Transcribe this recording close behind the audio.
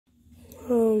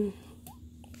Um,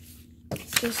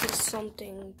 this is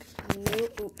something new.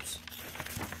 Oops.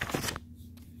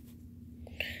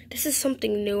 This is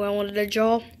something new I wanted to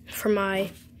draw for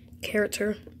my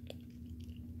character.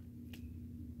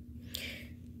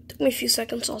 Took me a few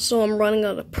seconds. Also, I'm running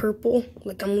out of purple.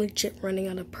 Like, I'm legit running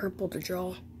out of purple to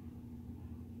draw.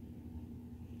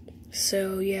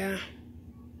 So, yeah.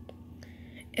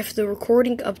 If the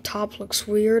recording up top looks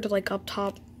weird, like up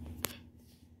top,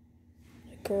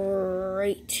 like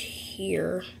right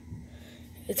here,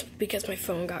 it's because my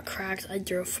phone got cracked. I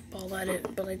drew a football at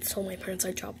it, but I told my parents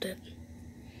I dropped it.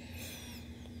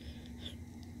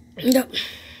 Yep,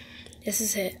 this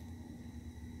is it.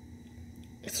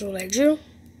 This is what I drew.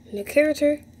 New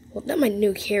character. Well, not my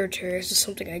new character. It's just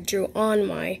something I drew on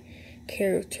my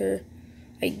character.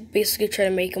 I basically try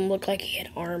to make him look like he had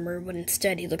armor, but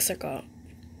instead he looks like a...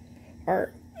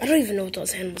 Or, I don't even know what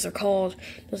those animals are called.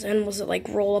 Those animals that, like,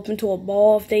 roll up into a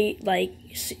ball if they, like,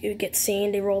 you get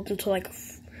sand. They roll up into, like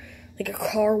a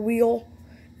car wheel.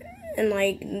 And,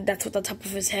 like, that's what the top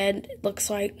of his head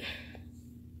looks like.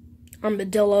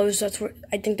 Armadillos,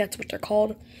 I think that's what they're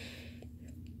called.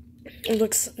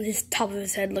 His top of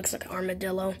his head looks like an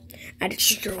armadillo. I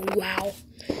just drew, wow.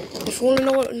 If you want to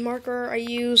know what marker I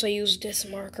use this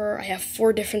marker. I have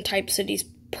 4 different types of these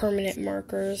permanent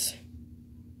markers.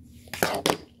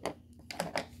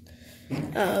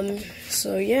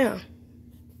 So yeah.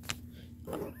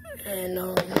 And,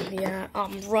 yeah,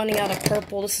 I'm running out of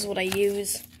purple. This is what I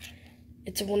use.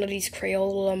 It's one of these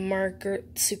Crayola marker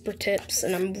super tips,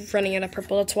 and I'm running out of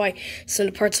purple. That's why some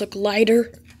of the parts look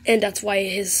lighter, and that's why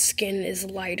his skin is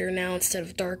lighter now instead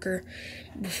of darker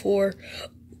before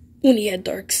when he had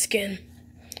dark skin.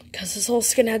 Because his whole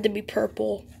skin had to be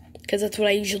purple, because that's what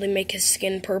I usually make his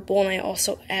skin purple, and I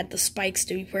also add the spikes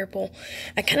to be purple.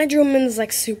 I kind of drew him in this,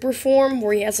 like, super form,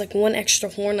 where he has, like, 1 extra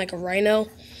horn, like a rhino,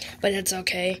 but that's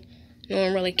okay. No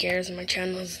one really cares, my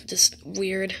channel is just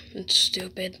weird and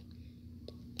stupid.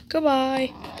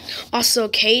 Goodbye. Also,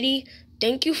 Katie,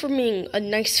 thank you for being a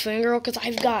nice fangirl, because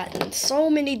I've gotten so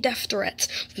many death threats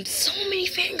from so many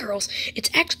fangirls. It's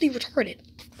actually retarded.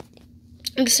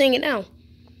 I'm just saying it now.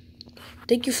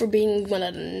 Thank you for being one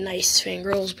of the nice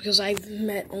fangirls, because I've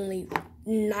met only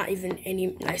not even any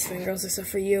nice fangirls except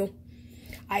for you.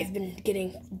 I've been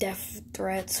getting death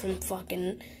threats from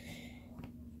fucking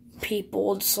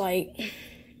people. It's like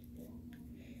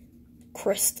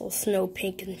Crystal Snow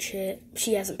Pink and shit.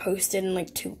 She hasn't posted in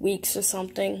like 2 weeks or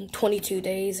something. 22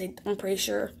 days, I'm pretty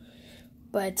sure.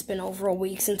 But it's been over a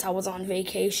week since I was on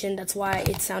vacation. That's why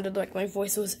it sounded like my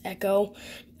voice was echo.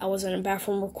 I was in a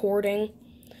bathroom recording.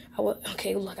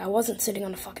 Okay, look, I wasn't sitting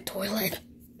on the fucking toilet.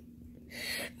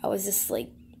 I was just like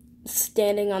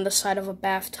standing on the side of a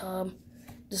bathtub,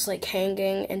 just like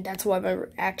hanging, and that's why my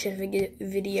reaction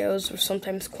videos were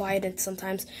sometimes quiet and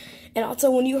sometimes. And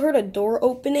also, when you heard a door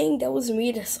opening, that was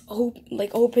me just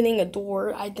opening a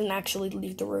door. I didn't actually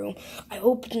leave the room. I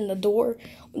opened the door,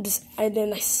 and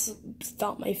then I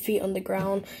stopped my feet on the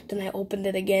ground. Then I opened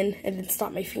it again, and then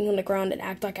stopped my feet on the ground and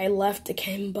act like I left to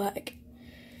came back.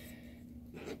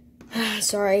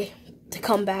 Sorry to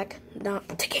come back,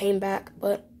 not to came back,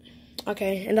 but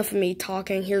okay, enough of me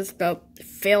talking. Here's the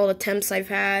failed attempts I've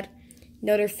had.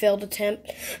 Another failed attempt.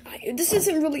 This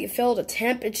isn't really a failed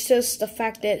attempt, it's just the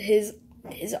fact that his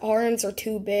arms are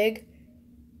too big.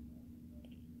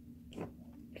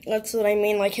 That's what I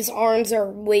mean, like his arms are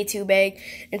way too big,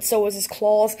 and so is his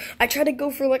claws. I try to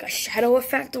go for like a shadow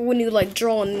effect when you like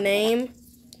draw a name.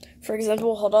 For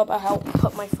example, hold up, I'll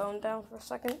put my phone down for a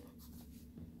second.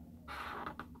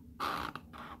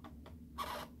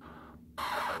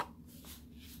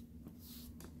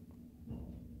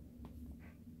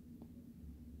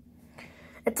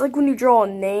 It's like when you draw a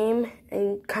name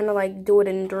and kind of like do it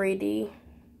in 3D.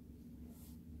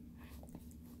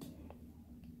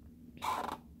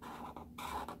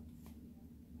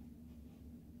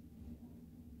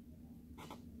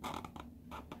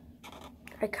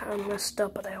 I kind of messed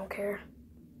up, but I don't care.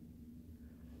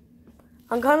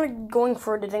 I'm kind of going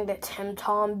for the thing that Tim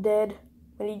Tom did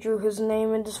when he drew his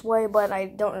name in this way, but I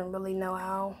don't really know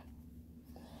how.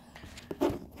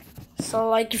 So,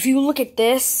 like, if you look at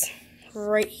this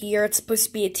right here, it's supposed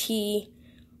to be a T,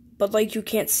 but, like, you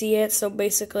can't see it, so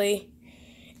basically,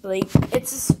 like,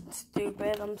 it's just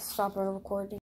stupid. I'm stopping recording.